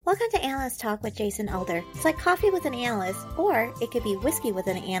Welcome to Analyst Talk with Jason Elder. It's like coffee with an analyst, or it could be whiskey with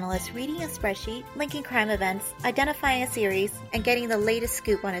an analyst reading a spreadsheet, linking crime events, identifying a series, and getting the latest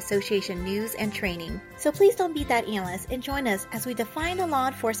scoop on association news and training. So please don't beat that analyst and join us as we define the law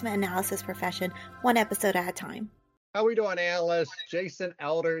enforcement analysis profession one episode at a time. How we doing, analysts? Jason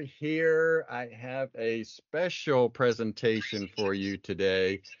Elder here. I have a special presentation for you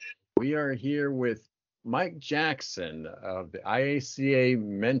today. We are here with Mike Jackson of the IACA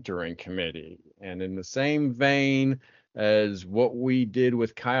Mentoring Committee. And in the same vein as what we did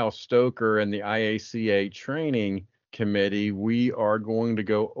with Kyle Stoker and the IACA Training Committee, we are going to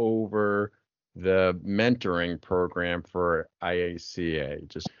go over the mentoring program for IACA.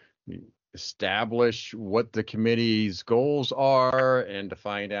 Just establish what the committee's goals are and to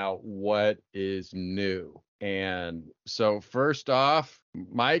find out what is new. And so first off,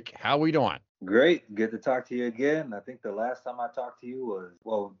 Mike, how we doing? Great. Good to talk to you again. I think the last time I talked to you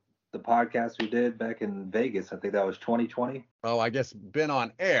was, the podcast we did back in Vegas. I think that was 2020. Oh, I guess been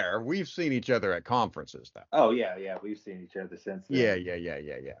on air. We've seen each other at conferences, though. Oh, yeah. We've seen each other since then.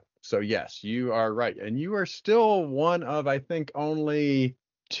 Yeah. So, yes, you are right. And you are still one of, I think, only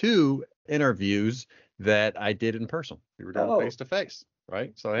 2 interviews that I did in person. We were doing face-to-face,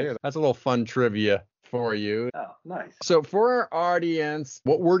 right? So, hey, that's a little fun trivia for you. Oh, nice. So for our audience,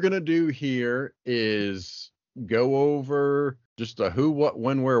 what we're going to do here is go over just the who, what,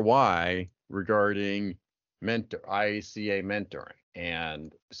 when, where, why regarding IACA mentoring.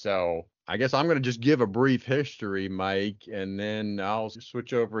 And so I guess I'm going to just give a brief history, Mike, and then I'll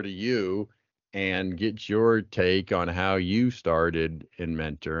switch over to you and get your take on how you started in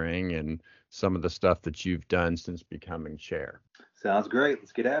mentoring and some of the stuff that you've done since becoming chair. Sounds great.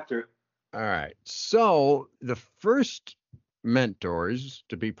 Let's get after it. All right. So the first mentors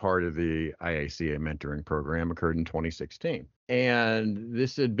to be part of the IACA mentoring program occurred in 2016. And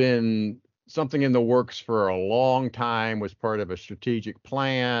this had been something in the works for a long time, was part of a strategic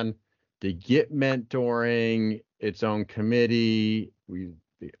plan to get mentoring its own committee.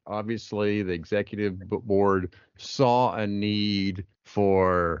 Obviously, the executive board saw a need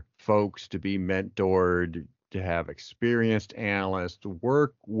for folks to be mentored, to have experienced analysts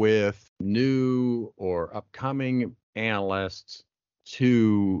work with new or upcoming analysts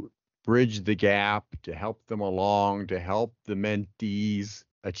to bridge the gap, to help them along, to help the mentees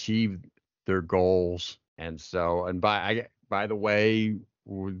achieve their goals. And so, and by the way,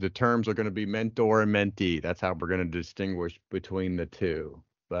 the terms are going to be mentor and mentee. That's how we're going to distinguish between the two.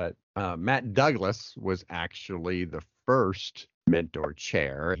 But Matt Douglas was actually the first mentor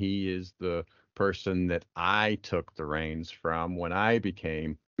chair. He is the person that I took the reins from when I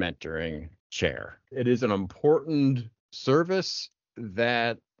became mentoring chair. It is an important service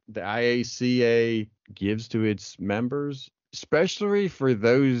that the IACA gives to its members, especially for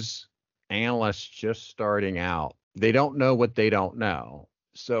those analysts just starting out. They don't know what they don't know.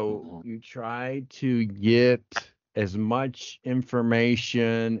 So you try to get as much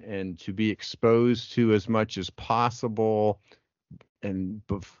information and to be exposed to as much as possible. And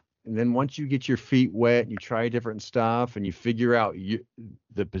then once you get your feet wet, you try different stuff and you figure out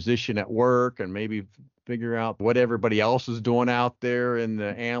the position at work and maybe figure out what everybody else is doing out there in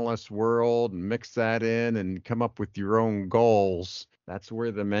the analyst world and mix that in and come up with your own goals. That's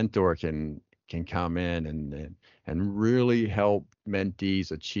where the mentor can come in and really help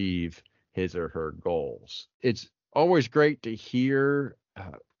mentees achieve his or her goals. It's always great to hear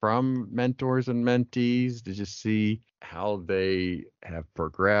from mentors and mentees, to just see how they have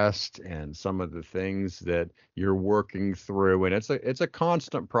progressed and some of the things that you're working through. And it's a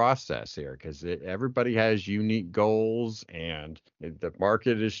constant process here, because everybody has unique goals and the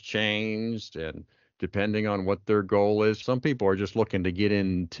market has changed, and depending on what their goal is, some people are just looking to get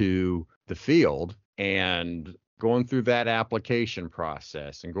into the field and going through that application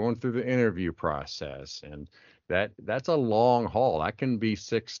process and going through the interview process, and that's a long haul. That can be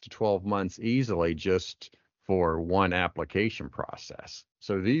 6 to 12 months easily just for one application process.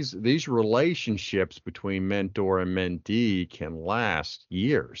 So these relationships between mentor and mentee can last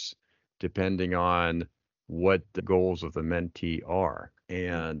years, depending on what the goals of the mentee are.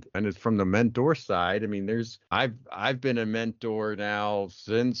 And it's from the mentor side. I mean, I've been a mentor now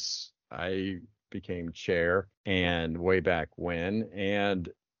since I became chair, and way back when, and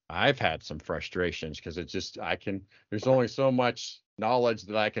I've had some frustrations because there's only so much knowledge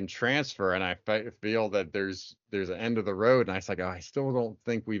that I can transfer, and I feel that there's an end of the road, and I was like, I still don't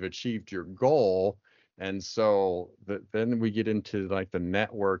think we've achieved your goal. And so then we get into like the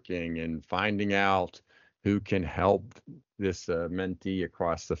networking and finding out who can help this mentee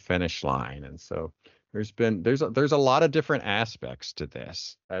across the finish line. And so There's a lot of different aspects to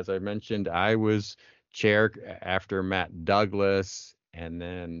this. As I mentioned, I was chair after Matt Douglas, and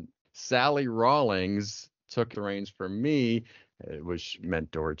then Sally Rawlings took the reins from me. It was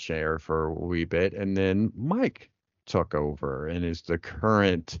mentor chair for a wee bit, and then Mike took over and is the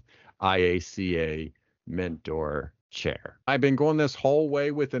current IACA mentor chair. I've been going this whole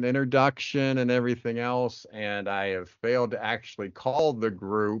way with an introduction and everything else, and I have failed to actually call the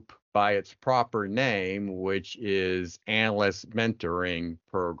group by its proper name, which is Analyst Mentoring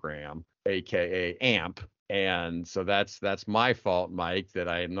Program, aka AMP. And so that's my fault, Mike, that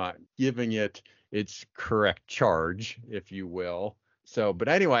I am not giving it its correct charge, if you will. So, but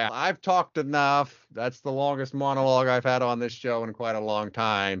anyway, I've talked enough. That's the longest monologue I've had on this show in quite a long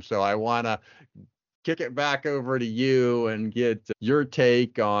time. So I want to kick it back over to you and get your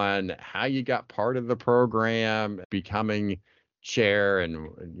take on how you got part of the program, becoming chair, and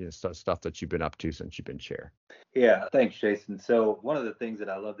stuff that you've been up to since you've been chair. Yeah, thanks, Jason. So one of the things that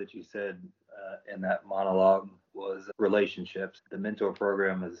I love that you said in that monologue was relationships. The mentor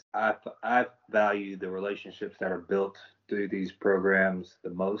program is I value the relationships that are built through these programs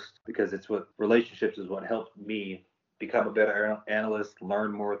the most, because relationships is what helped me become a better analyst,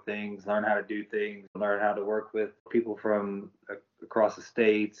 learn more things, learn how to do things, learn how to work with people from across the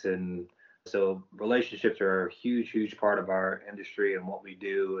states. And so relationships are a huge, huge part of our industry and what we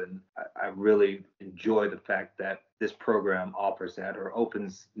do. And I really enjoy the fact that this program offers that, or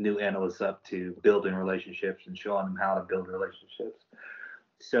opens new analysts up to building relationships and showing them how to build relationships.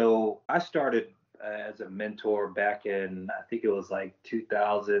 So I started as a mentor back in, I think it was like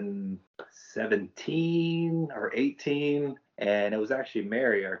 2017 or 18. And it was actually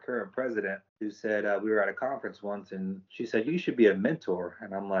Mary, our current president, who said, we were at a conference once, and she said, you should be a mentor.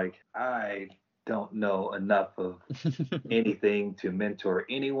 And I'm like, I don't know enough of anything to mentor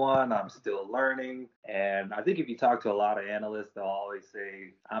anyone. I'm still learning. And I think if you talk to a lot of analysts, they'll always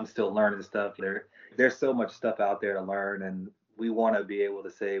say, I'm still learning stuff. There's so much stuff out there to learn. And we want to be able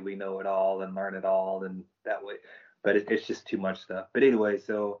to say we know it all and learn it all, and that way, but it's just too much stuff. But anyway,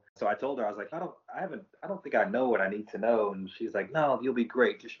 so I told her, I was like, I don't think I know what I need to know. And she's like, no, you'll be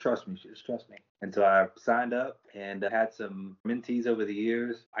great. Just trust me. And so I signed up and had some mentees over the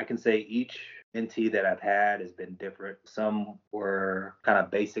years. I can say each mentee that I've had has been different. Some were kind of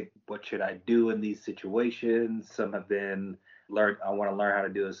basic, what should I do in these situations? Some have been I want to learn how to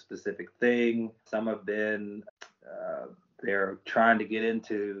do a specific thing. Some have been they're trying to get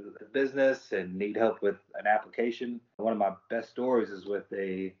into the business and need help with an application. One of my best stories is with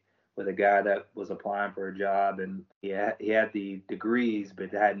a guy that was applying for a job, and he had the degrees but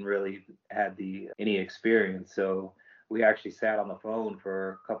hadn't really had any experience. So we actually sat on the phone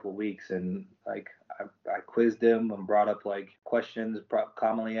for a couple of weeks, and like I quizzed him and brought up like questions,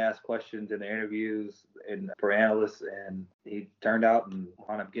 commonly asked questions in the interviews and for analysts, and he turned out and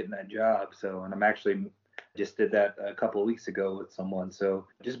wound up getting that job. So, and I'm actually just did that a couple of weeks ago with someone. So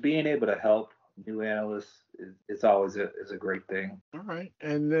just being able to help new analysts is always is a great thing. All right.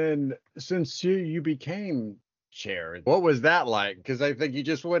 And then since you became chair, what was that like? Because I think you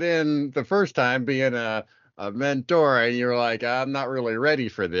just went in the first time being a mentor, and you're like, I'm not really ready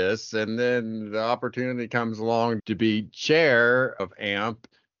for this. And then the opportunity comes along to be chair of AMP.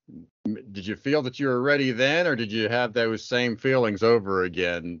 Did you feel that you were ready then, or did you have those same feelings over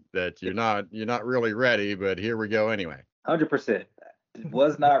again that you're not really ready, but here we go anyway? 100%.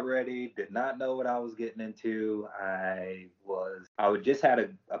 Was not ready, did not know what I was getting into. I just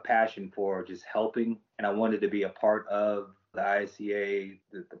had a passion for just helping, and I wanted to be a part of the IACA,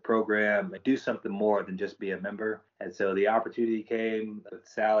 the program, and do something more than just be a member. And so the opportunity came with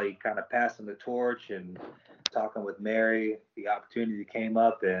Sally kind of passing the torch and talking with Mary. The opportunity came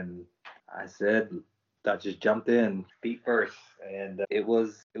up, and I just jumped in feet first, and it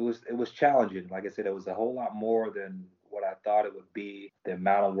was challenging. Like I said, it was a whole lot more than what I thought it would be. The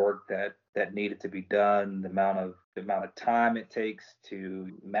amount of work that needed to be done, the amount of time it takes to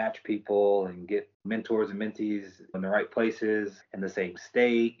match people and get mentors and mentees in the right places in the same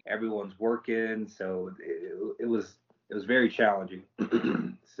state. Everyone's working, so it was very challenging.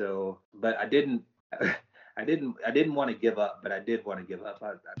 So, but I didn't want to give up, but I did want to give up.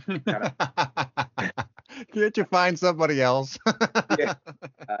 I kind of Can't you find somebody else? Yeah.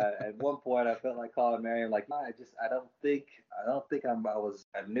 At one point, I felt like calling Mary. I'm like, no, I don't think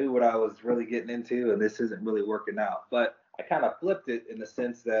I knew what I was really getting into, and this isn't really working out. But I kind of flipped it in the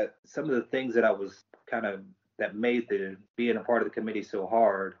sense that some of the things that that made the being a part of the committee so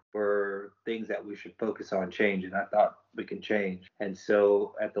hard were things that we should focus on changing. I thought we can change. And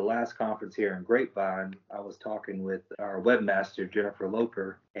so at the last conference here in Grapevine, I was talking with our webmaster, Jennifer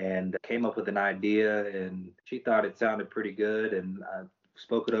Loper, and came up with an idea, and she thought it sounded pretty good. And I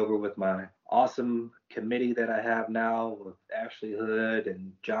spoke it over with my awesome committee that I have now with Ashley Hood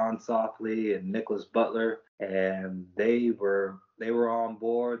and John Softly and Nicholas Butler, and they were on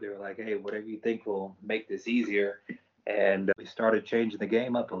board. They were like, "Hey, whatever you think will make this easier," and we started changing the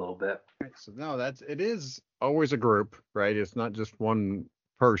game up a little bit. So no, it is always a group, right? It's not just one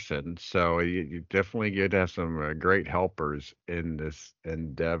person. So you definitely get to have some great helpers in this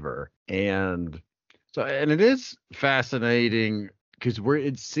endeavor, and and it is fascinating because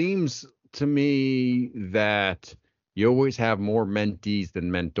it seems to me that you always have more mentees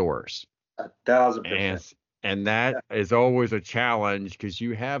than mentors. 1,000%. And that is always a challenge because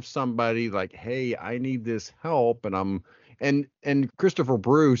you have somebody like, hey, I need this help, and Christopher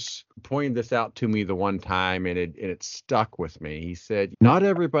Bruce pointed this out to me the one time, and it stuck with me. He said, not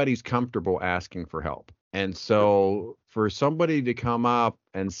everybody's comfortable asking for help. And so for somebody to come up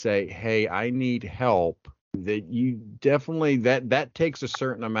and say, hey, I need help, that you definitely that takes a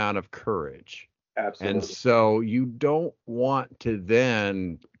certain amount of courage. Absolutely. And so you don't want to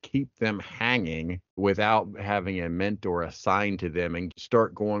then keep them hanging without having a mentor assigned to them and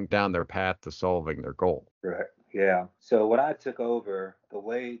start going down their path to solving their goal. Right. Yeah. So when I took over,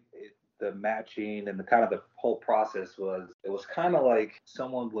 the matching and the kind of the whole process it was kind of like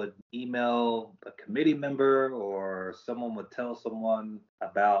someone would email a committee member or someone would tell someone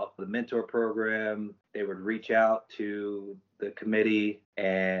about the mentor program. They would reach out to the committee,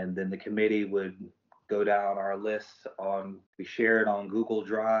 and then the committee would go down our list we share it on Google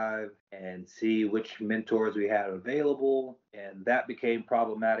Drive and see which mentors we had available. And that became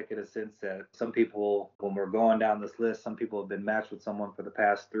problematic in a sense that some people, when we're going down this list, some people have been matched with someone for the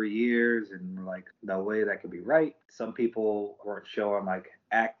past 3 years, and we're like, no way that could be right. Some people weren't showing like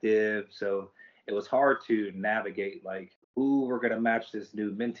active. So it was hard to navigate like who we're going to match this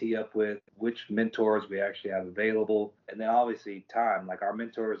new mentee up with, which mentors we actually have available. And then obviously time, like our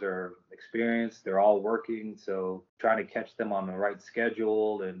mentors are experienced, they're all working. So trying to catch them on the right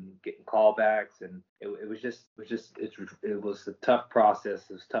schedule and getting callbacks. And it was a tough process.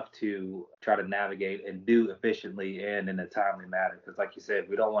 It was tough to try to navigate and do efficiently and in a timely manner. Because like you said,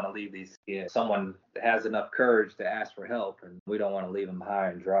 we don't want to leave someone that has enough courage to ask for help, and we don't want to leave them high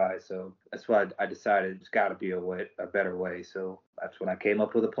and dry. So that's why I decided it's got to be a better way. So that's when I came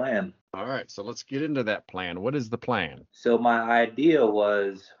up with a plan. All right, so let's get into that plan. What is the plan? So my idea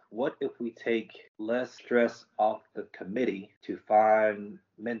was, what if we take less stress off the committee to find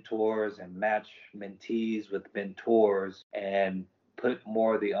mentors and match mentees with mentors and put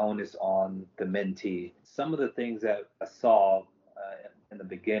more of the onus on the mentee? Some of the things that I saw in the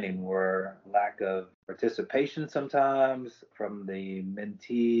beginning were lack of participation sometimes from the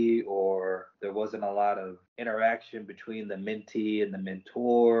mentee, or there wasn't a lot of interaction between the mentee and the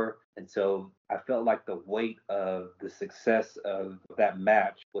mentor. And so I felt like the weight of the success of that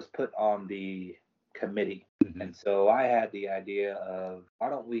match was put on the committee. Mm-hmm. And so I had the idea of, why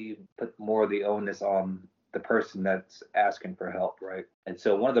don't we put more of the onus on the person that's asking for help, right? And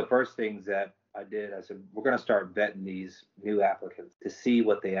so one of the first things that I said, we're going to start vetting these new applicants to see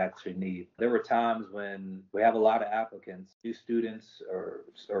what they actually need. There were times when we have a lot of applicants, new students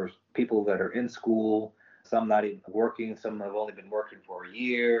or people that are in school, some not even working, some have only been working for a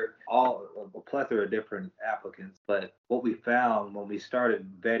year, all a plethora of different applicants. But what we found when we started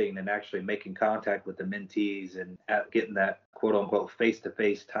vetting and actually making contact with the mentees and getting that quote unquote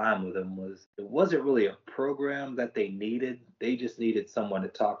face-to-face time with them was, it wasn't really a program that they needed. They just needed someone to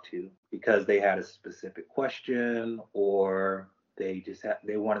talk to because they had a specific question, or they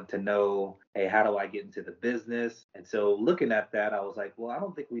wanted to know, hey, how do I get into the business? And so looking at that, I was like, well, I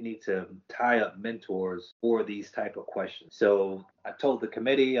don't think we need to tie up mentors for these type of questions. So I told the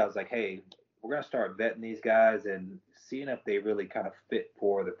committee, I was like, hey, we're going to start vetting these guys and seeing if they really kind of fit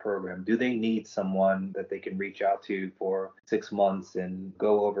for the program. Do they need someone that they can reach out to for 6 months and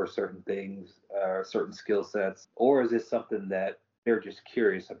go over certain things, certain skill sets? Or is this something that they're just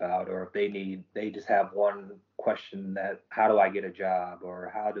curious about, or if they just have one question, that how do I get a job,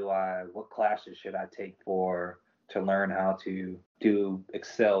 or what classes should I take to learn how to do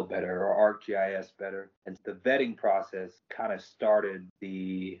Excel better or ArcGIS better? And the vetting process kind of started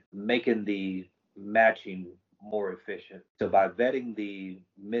making the matching more efficient. So by vetting the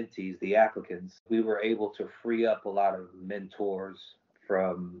mentees, the applicants, we were able to free up a lot of mentors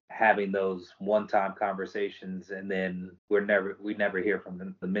from having those one-time conversations and then we never hear from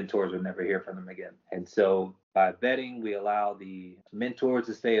them. The mentors would never hear from them again. And so by vetting, we allow the mentors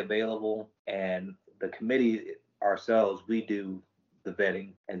to stay available, and the committee ourselves, we do the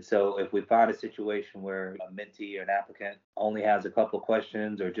vetting. And so if we find a situation where a mentee or an applicant only has a couple of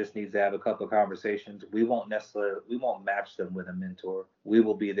questions or just needs to have a couple of conversations, we won't match them with a mentor. We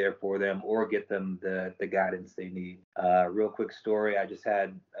will be there for them or get them the guidance they need. Real quick story, I just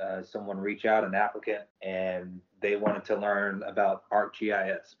had someone reach out, an applicant, and they wanted to learn about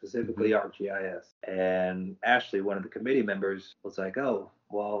ArcGIS, specifically ArcGIS. And Ashley, one of the committee members, was like, oh,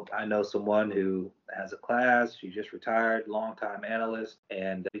 well, I know someone who has a class. She just retired, longtime analyst,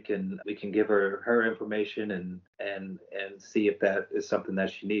 and we can give her information and see if that is something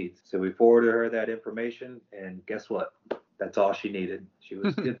that she needs. So we forwarded her that information, and guess what? That's all she needed. She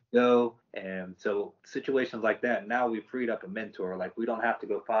was good to go. And so situations like that, now we've freed up a mentor. Like we don't have to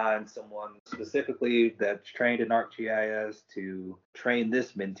go find someone specifically that's trained in ArcGIS to train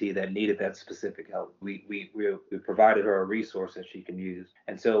this mentee that needed that specific help. We provided her a resource that she can use.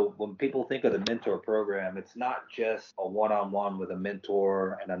 And so when people think of the mentor program, it's not just a one-on-one with a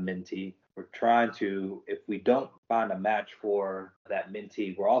mentor and a mentee. We're trying to, if we don't find a match for that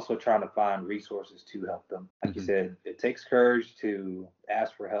mentee, we're also trying to find resources to help them. Like you said, it takes courage to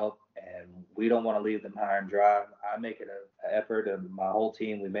ask for help, and we don't want to leave them high and dry. I make it an effort, and my whole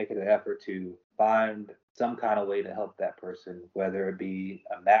team, we make it an effort to find some kind of way to help that person, whether it be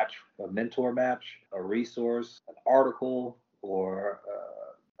a match, a mentor match, a resource, an article, or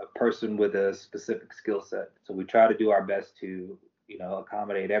a person with a specific skill set. So we try to do our best to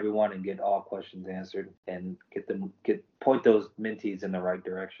accommodate everyone and get all questions answered and point those mentees in the right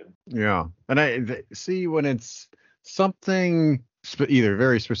direction. Yeah. And I see when it's something either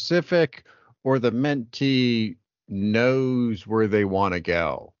very specific or the mentee knows where they want to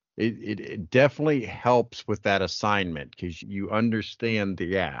go. It definitely helps with that assignment because you understand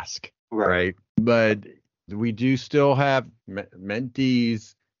the ask, right? But we do still have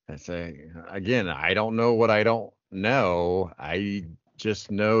mentees that say, again, I don't know what I don't know. I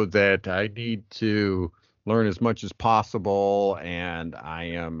just know that I need to learn as much as possible and I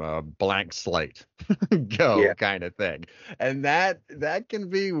am a blank slate kind of thing. And that can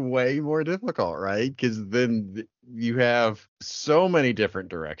be way more difficult, right? Because then you have so many different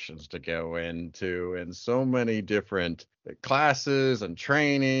directions to go into and so many different classes and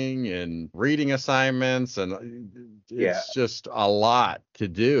training and reading assignments, and it's just a lot to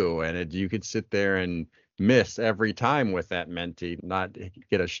do. And you could sit there and miss every time with that mentee, not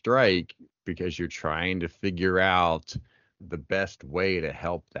get a strike because you're trying to figure out the best way to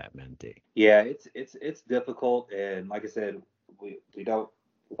help that mentee. Yeah, it's difficult, and like I said, we don't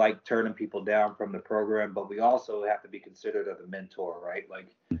like turning people down from the program, but we also have to be considerate of the mentor, right? Like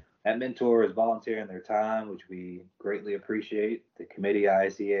that mentor is volunteering their time, which we greatly appreciate. The committee,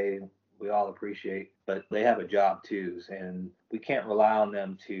 IACA, we all appreciate, but they have a job too, and we can't rely on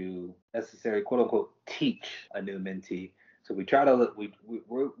them to necessarily, quote unquote, teach a new mentee. So we try to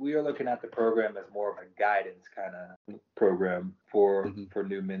we are looking at the program as more of a guidance kind of program for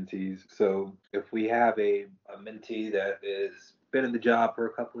new mentees. So if we have a mentee that is been in the job for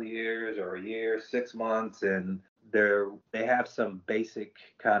a couple of years or a year, 6 months, and they have some basic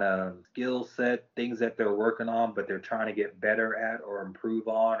kind of skill set things that they're working on, but they're trying to get better at or improve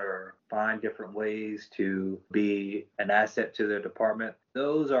on or find different ways to be an asset to their department.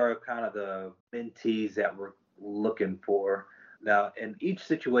 Those are kind of the mentees that we're looking for. Now, and each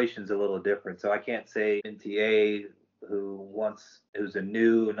situation is a little different. So I can't say mentee A who's a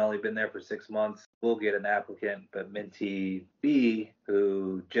new and only been there for 6 months will get an applicant, but mentee B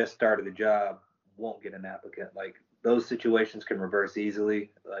who just started the job won't get an applicant. Like those situations can reverse easily.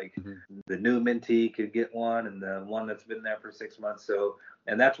 Like the new mentee could get one and the one that's been there for 6 months. So,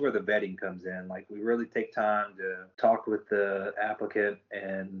 and that's where the vetting comes in. Like we really take time to talk with the applicant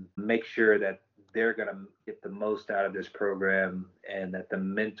and make sure that they're going to get the most out of this program and that the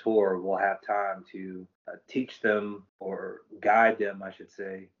mentor will have time to teach them or guide them, I should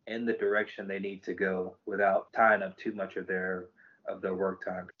say, in the direction they need to go without tying up too much of their work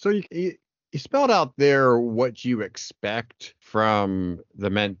time. So you spelled out there what you expect from the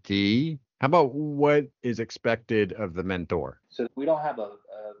mentee. How about what is expected of the mentor? So we don't have a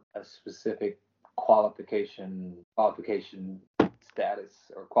specific qualification status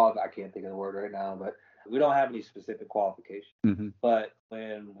or I can't think of the word right now, but we don't have any specific qualification. But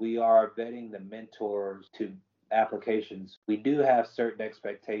when we are vetting the mentors to applications, we do have certain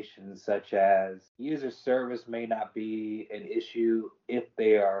expectations, such as user service may not be an issue if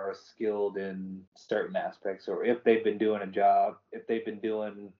they are skilled in certain aspects, or if they've been doing a job, if they've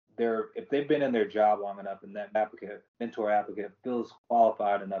been in their job long enough and that mentor applicant feels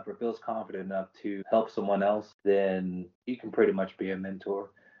qualified enough or feels confident enough to help someone else, then you can pretty much be a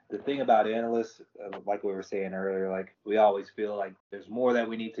mentor. The thing about analysts, like we were saying earlier, like we always feel like there's more that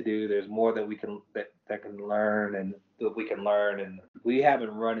we need to do. There's more that we can that can learn and that we can learn. And we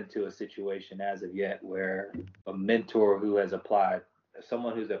haven't run into a situation as of yet where a mentor who has applied,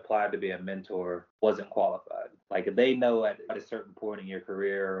 someone who's applied to be a mentor wasn't qualified. Like they know at a certain point in your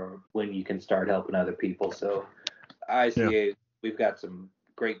career or when you can start helping other people. So ICA, we've got some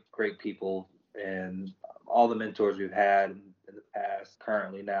great people, and all the mentors we've had in the past,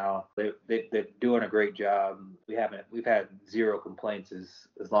 currently now, they're doing a great job. We've had zero complaints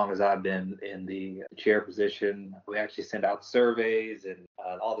as long as I've been in the chair position. We actually send out surveys, and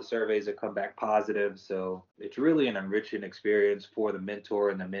all the surveys have come back positive. So it's really an enriching experience for the mentor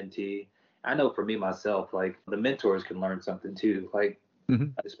and the mentee. I know for me myself, like the mentors can learn something too. Like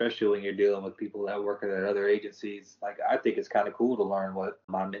especially when you're dealing with people that work at other agencies. Like, I think it's kind of cool to learn what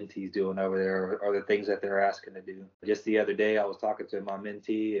my mentee's doing over there or the things that they're asking to do. Just the other day, I was talking to my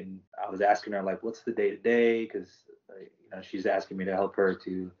mentee and I was asking her, like, what's the day to day? Because, she's asking me to help her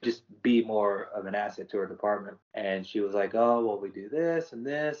to just be more of an asset to her department. And she was like, oh, well, we do this, and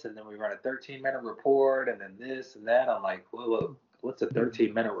then we run a 13-minute report, and then this and that. I'm like, whoa. What's a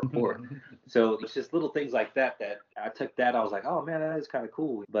 13-minute report? So it's just little things like that I took that. I was like, oh man, that is kind of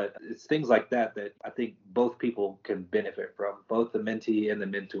cool. But it's things like that I think both people can benefit from, both the mentee and the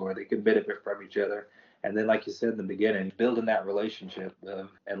mentor. They can benefit from each other. And then, like you said in the beginning, building that relationship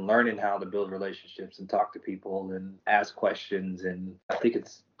and learning how to build relationships and talk to people and ask questions. And I think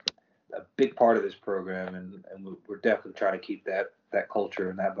it's a big part of this program, and we're definitely trying to keep that culture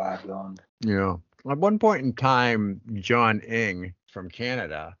and that vibe going. Yeah. At one point in time, John Ing from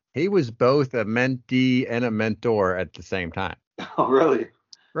Canada, he was both a mentee and a mentor at the same time. Oh, really?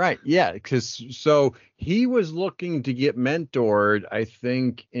 Right. Yeah. So he was looking to get mentored, I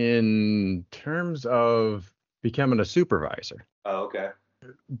think, in terms of becoming a supervisor. Oh, okay.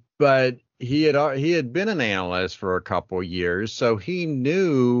 But he had been an analyst for a couple years, so he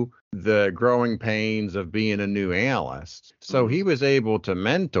knew the growing pains of being a new analyst. So he was able to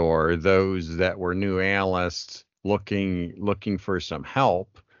mentor those that were new analysts looking for some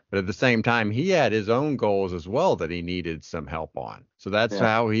help. But at the same time, he had his own goals as well that he needed some help on. So that's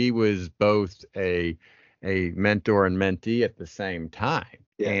how he was both a mentor and mentee at the same time.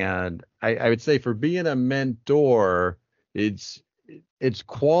 Yeah. And I would say for being a mentor, it's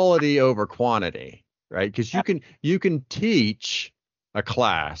quality over quantity, right? Because you can teach a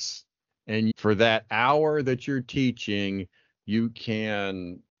class, and for that hour that you're teaching, you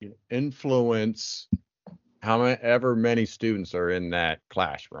can influence however many students are in that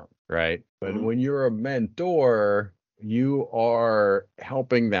classroom, right? But when you're a mentor, you are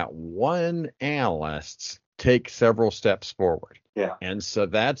helping that one analyst take several steps forward. Yeah. And so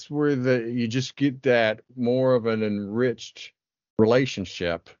that's where you just get that more of an enriched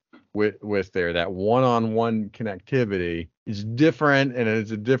relationship with that one-on-one connectivity is different, and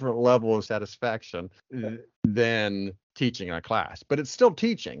it's a different level of satisfaction than teaching a class. But it's still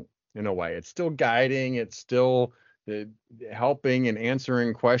teaching in a way. It's still guiding. It's still helping and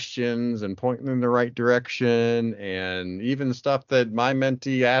answering questions and pointing in the right direction. And even stuff that my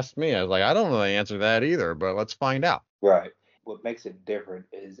mentee asked me, I was like, I don't know the answer to that either, but let's find out. Right. What makes it different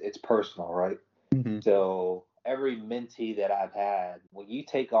is it's personal, right? So every mentee that I've had, when you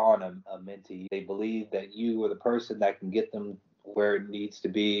take on a mentee, they believe that you are the person that can get them where it needs to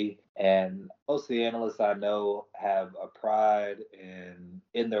be. And most of the analysts I know have a pride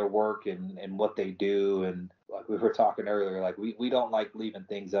in their work and what they do. And like we were talking earlier, like we don't like leaving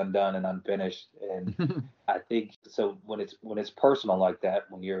things undone and unfinished. And I think so when it's personal like that,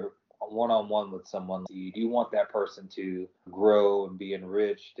 when you're one-on-one with someone, you want that person to grow and be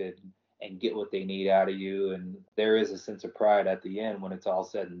enriched and get what they need out of you. And there is a sense of pride at the end when it's all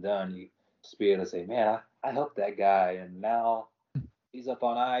said and done. You just be able to say, man, I helped that guy, and now he's up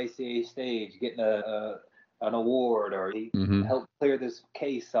on IACA stage getting an award, or he helped clear this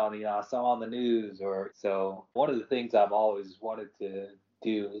case I saw on the news. Or so one of the things I've always wanted to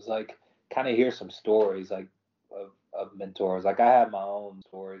do is like kind of hear some stories like of mentors. Like I have my own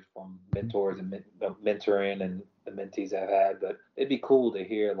stories from mentors and mentoring and the mentees I've had, but it'd be cool to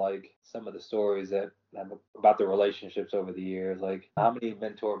hear like some of the stories that about the relationships over the years. Like how many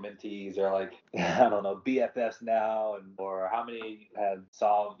mentor mentees are like, I don't know, BFFs now, and or how many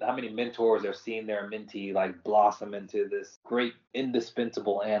how many mentors have seen their mentee like blossom into this great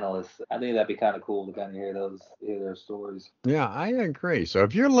indispensable analyst. I think that'd be kind of cool to kind of hear their stories. Yeah, I agree. So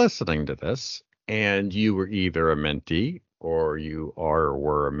if you're listening to this and you were either a mentee or you are or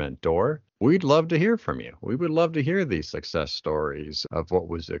were a mentor, we'd love to hear from you. We would love to hear these success stories of what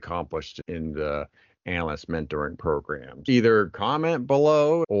was accomplished in the analyst mentoring program. Either comment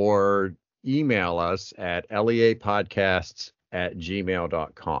below or email us at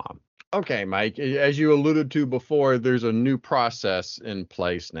leapodcasts@gmail.com. Okay, Mike, as you alluded to before, there's a new process in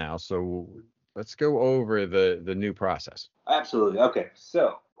place now. So let's go over the new process. Absolutely. Okay.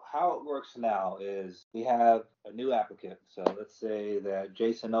 So how it works now is we have a new applicant. So let's say that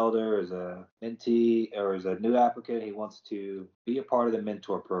Jason Elder is a mentee or is a new applicant. He wants to be a part of the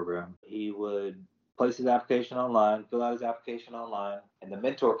mentor program. He would place his application online, fill out his application online, and the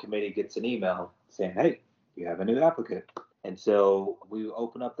mentor committee gets an email saying, hey, you have a new applicant. And so we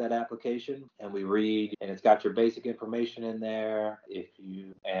open up that application and we read, and it's got your basic information in there, if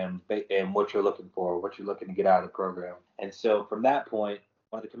you and what you're looking for, what you're looking to get out of the program. And so from that point,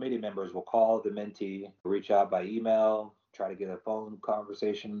 one of the committee members will call the mentee, reach out by email, try to get a phone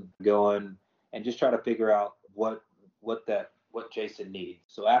conversation going, and just try to figure out what Jason needs.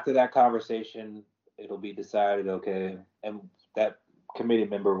 So after that conversation, it'll be decided, okay, and that committee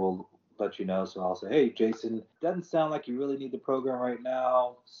member will let you know. So I'll say, hey, Jason, doesn't sound like you really need the program right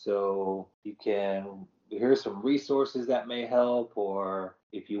now. So here's some resources that may help, or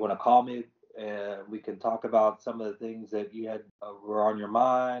if you want to call me, we can talk about some of the things that you had were on your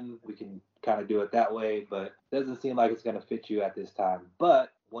mind. We can kind of do it that way, but it doesn't seem like it's going to fit you at this time.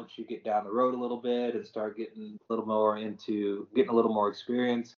 But once you get down the road a little bit and start getting a little more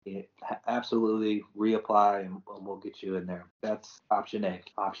experience, absolutely reapply and we'll get you in there. That's option A.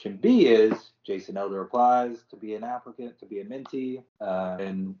 Option B is Jason Elder applies to be an applicant, to be a mentee,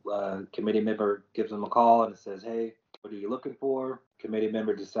 and committee member gives him a call and says, hey, what are you looking for? Committee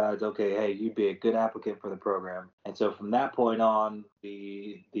member decides, okay, hey, you'd be a good applicant for the program. And so from that point on,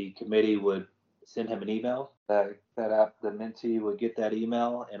 the committee would send him an email. The mentee would get that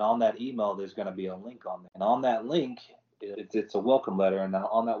email, and on that email, there's going to be a link on there. And on that link, it's a welcome letter, and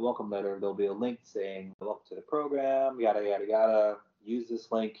on that welcome letter, there'll be a link saying, welcome to the program, yada, yada, yada. Use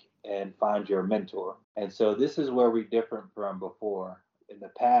this link and find your mentor. And so this is where we're different from before. In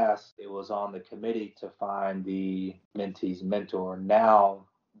the past, it was on the committee to find the mentee's mentor. Now,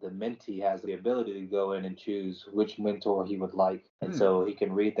 the mentee has the ability to go in and choose which mentor he would like. And so he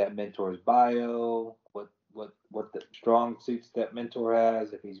can read that mentor's bio, what the strong suits that mentor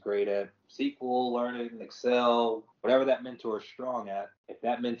has, if he's great at SQL, learning, Excel, whatever that mentor is strong at. If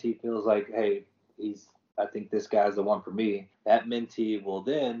that mentee feels like, hey, I think this guy's the one for me, that mentee will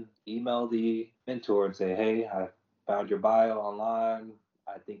then email the mentor and say, hey, I found your bio online.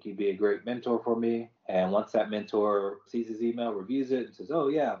 I think you'd be a great mentor for me. And once that mentor sees his email, reviews it, and says, oh,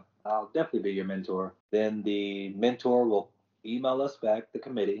 yeah, I'll definitely be your mentor, then the mentor will email us back, the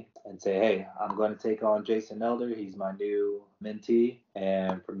committee, and say, hey, I'm going to take on Jason Elder. He's my new mentee.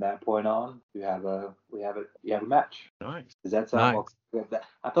 And from that point on, you have a match. Nice. Does that sound more?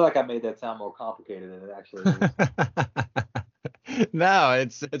 I feel like I made that sound more complicated than it actually is. No,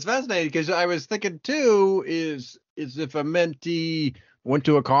 it's fascinating because I was thinking too is if a mentee went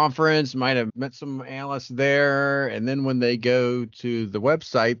to a conference, might have met some analysts there, and then when they go to the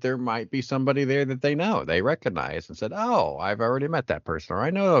website, there might be somebody there that they recognize and said, oh, I've already met that person, or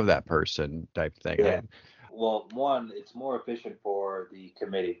I know of that person, type thing. Yeah. Well, one, it's more efficient for the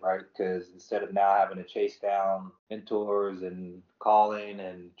committee, right? Because instead of now having to chase down mentors and calling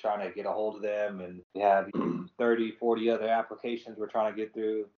and trying to get a hold of them, and we have 30, 40 other applications we're trying to get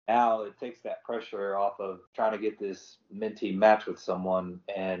through, now it takes that pressure off of trying to get this mentee match with someone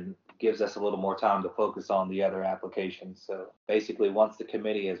and gives us a little more time to focus on the other applications. So basically, once the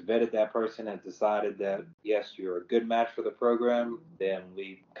committee has vetted that person and decided that, yes, you're a good match for the program, then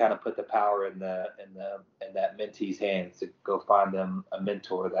we kind of put the power in that mentee's hands to go find them a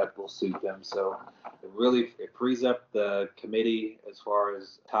mentor that will suit them. So it frees up the committee as far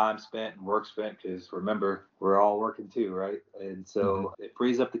as time spent and work spent, because remember, we're all working too, right? And so it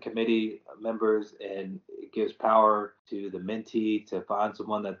frees up the committee members, and it gives power to the mentee to find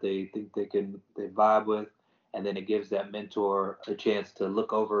someone that they think they vibe with. And then it gives that mentor a chance to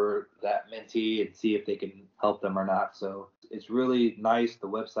look over that mentee and see if they can help them or not. So it's really nice. The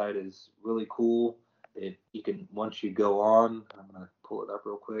website is really cool. You can, once you go on, I'm gonna pull it up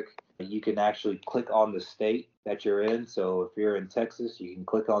real quick. You can actually click on the state that you're in. So if you're in Texas, you can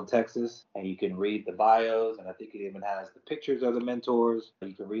click on Texas and you can read the bios. And I think it even has the pictures of the mentors.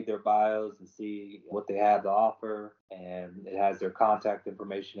 You can read their bios and see what they have to offer, and it has their contact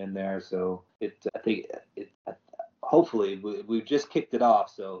information in there. So I think it hopefully we've just kicked it off.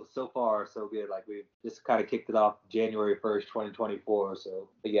 So far so good. Like we've just kind of kicked it off January 1st, 2024. So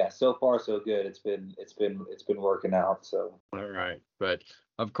but yeah, so far so good. It's been working out. So All right. But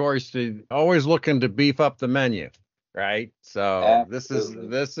of course, always looking to beef up the menu, right? So absolutely.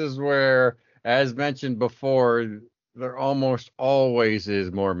 this is where, as mentioned before, there almost always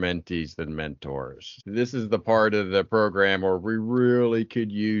is more mentees than mentors. This is the part of the program where we really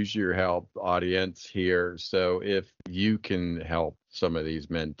could use your help, audience here. So if you can help some of these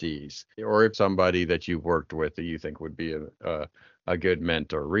mentees, or if somebody that you've worked with that you think would be a good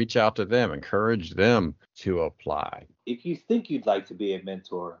mentor, reach out to them, encourage them to apply. If you think you'd like to be a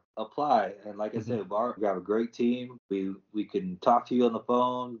mentor, apply. And like I said, we have a great team. We can talk to you on the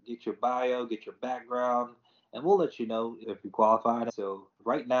phone, get your bio, get your background, and we'll let you know if you qualify. So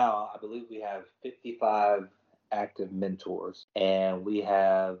right now, I believe we have 55 active mentors, and we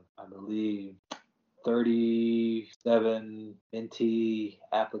have, I believe, 37 mentee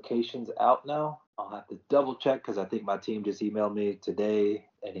applications out now. I'll have to double check because I think my team just emailed me today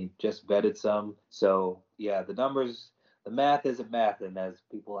and he just vetted some. So yeah, the math isn't mathing, as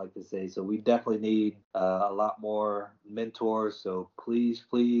people like to say. So we definitely need a lot more mentors. So please,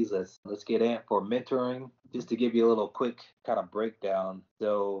 let's get amped for mentoring. Just to give you a little quick kind of breakdown.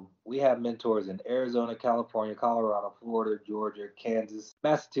 So we have mentors in Arizona, California, Colorado, Florida, Georgia, Kansas,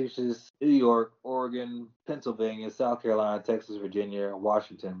 Massachusetts, New York, Oregon, Pennsylvania, South Carolina, Texas, Virginia,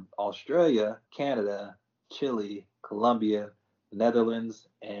 Washington, Australia, Canada, Chile, Colombia, Netherlands,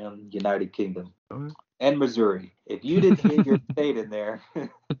 and United Kingdom. And Missouri. If you didn't hear your state in there,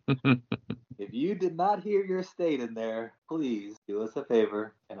 if you did not hear your state in there, please do us a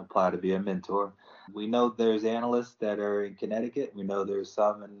favor and apply to be a mentor. We know there's analysts that are in Connecticut. We know there's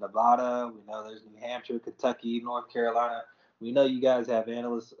some in Nevada. We know there's New Hampshire, Kentucky, North Carolina. We know you guys have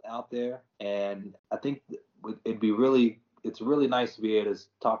analysts out there, and I think it's really nice to be able to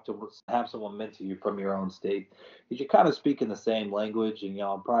have someone mentor you from your own state, because you're kind of speaking the same language, and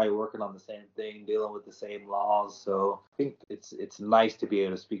I'm probably working on the same thing, dealing with the same laws. So I think it's nice to be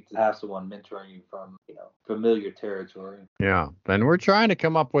able to have someone mentoring you from familiar territory. Yeah, and we're trying to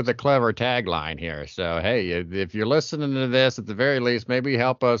come up with a clever tagline here. So, hey, if you're listening to this, at the very least, maybe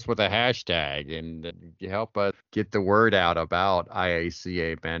help us with a hashtag and help us get the word out about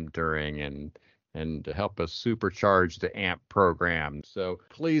IACA mentoring and to help us supercharge the AMP program. So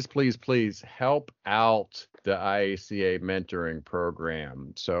please help out the IACA mentoring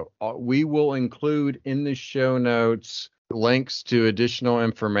program. So we will include in the show notes links to additional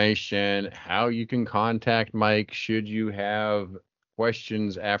information, how you can contact Mike should you have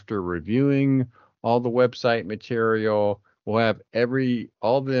questions after reviewing all the website material. We'll have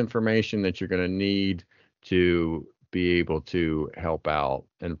all the information that you're going to need to be able to help out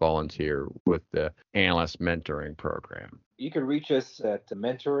and volunteer with the analyst mentoring program. You can reach us at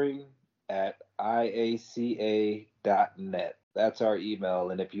mentoring@iaca.net. That's our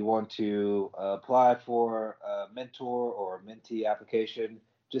email. And if you want to apply for a mentor or mentee application,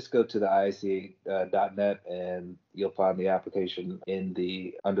 just go to the IACA.net and you'll find the application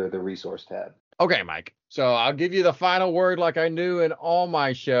under the resource tab. Okay, Mike. So I'll give you the final word like I do in all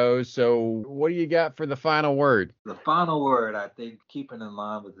my shows. So what do you got for the final word? The final word, I think, keeping in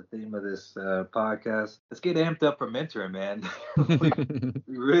line with the theme of this podcast, let's get amped up for mentoring, man.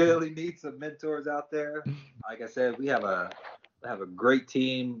 we really need some mentors out there. Like I said, we have a great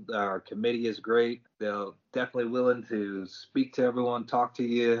team. Our committee is great. They're definitely willing to speak to everyone, talk to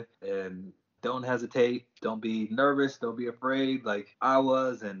you, and don't hesitate. Don't be nervous. Don't be afraid like I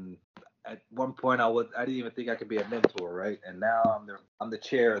was. And at one point, I didn't even think I could be a mentor, right? And now I'm the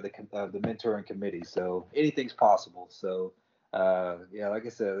chair of the mentoring committee. So anything's possible. So yeah, like I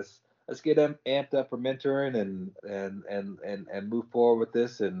said, let's get them amped up for mentoring and move forward with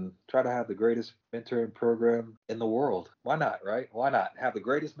this and try to have the greatest mentoring program in the world. Why not, right? Why not have the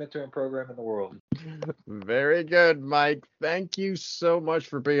greatest mentoring program in the world? Very good, Mike. Thank you so much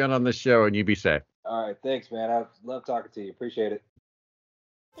for being on the show, and you be safe. All right, thanks, man. I love talking to you. Appreciate it.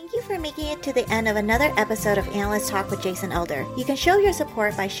 Thank you for making it to the end of another episode of Analyst Talk with Jason Elder. You can show your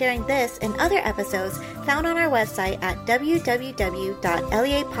support by sharing this and other episodes found on our website at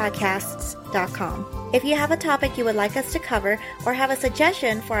www.leapodcasts.com. If you have a topic you would like us to cover or have a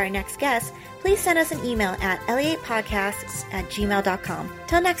suggestion for our next guest, please send us an email at leapodcasts@gmail.com.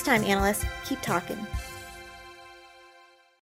 Till next time, analysts, keep talking.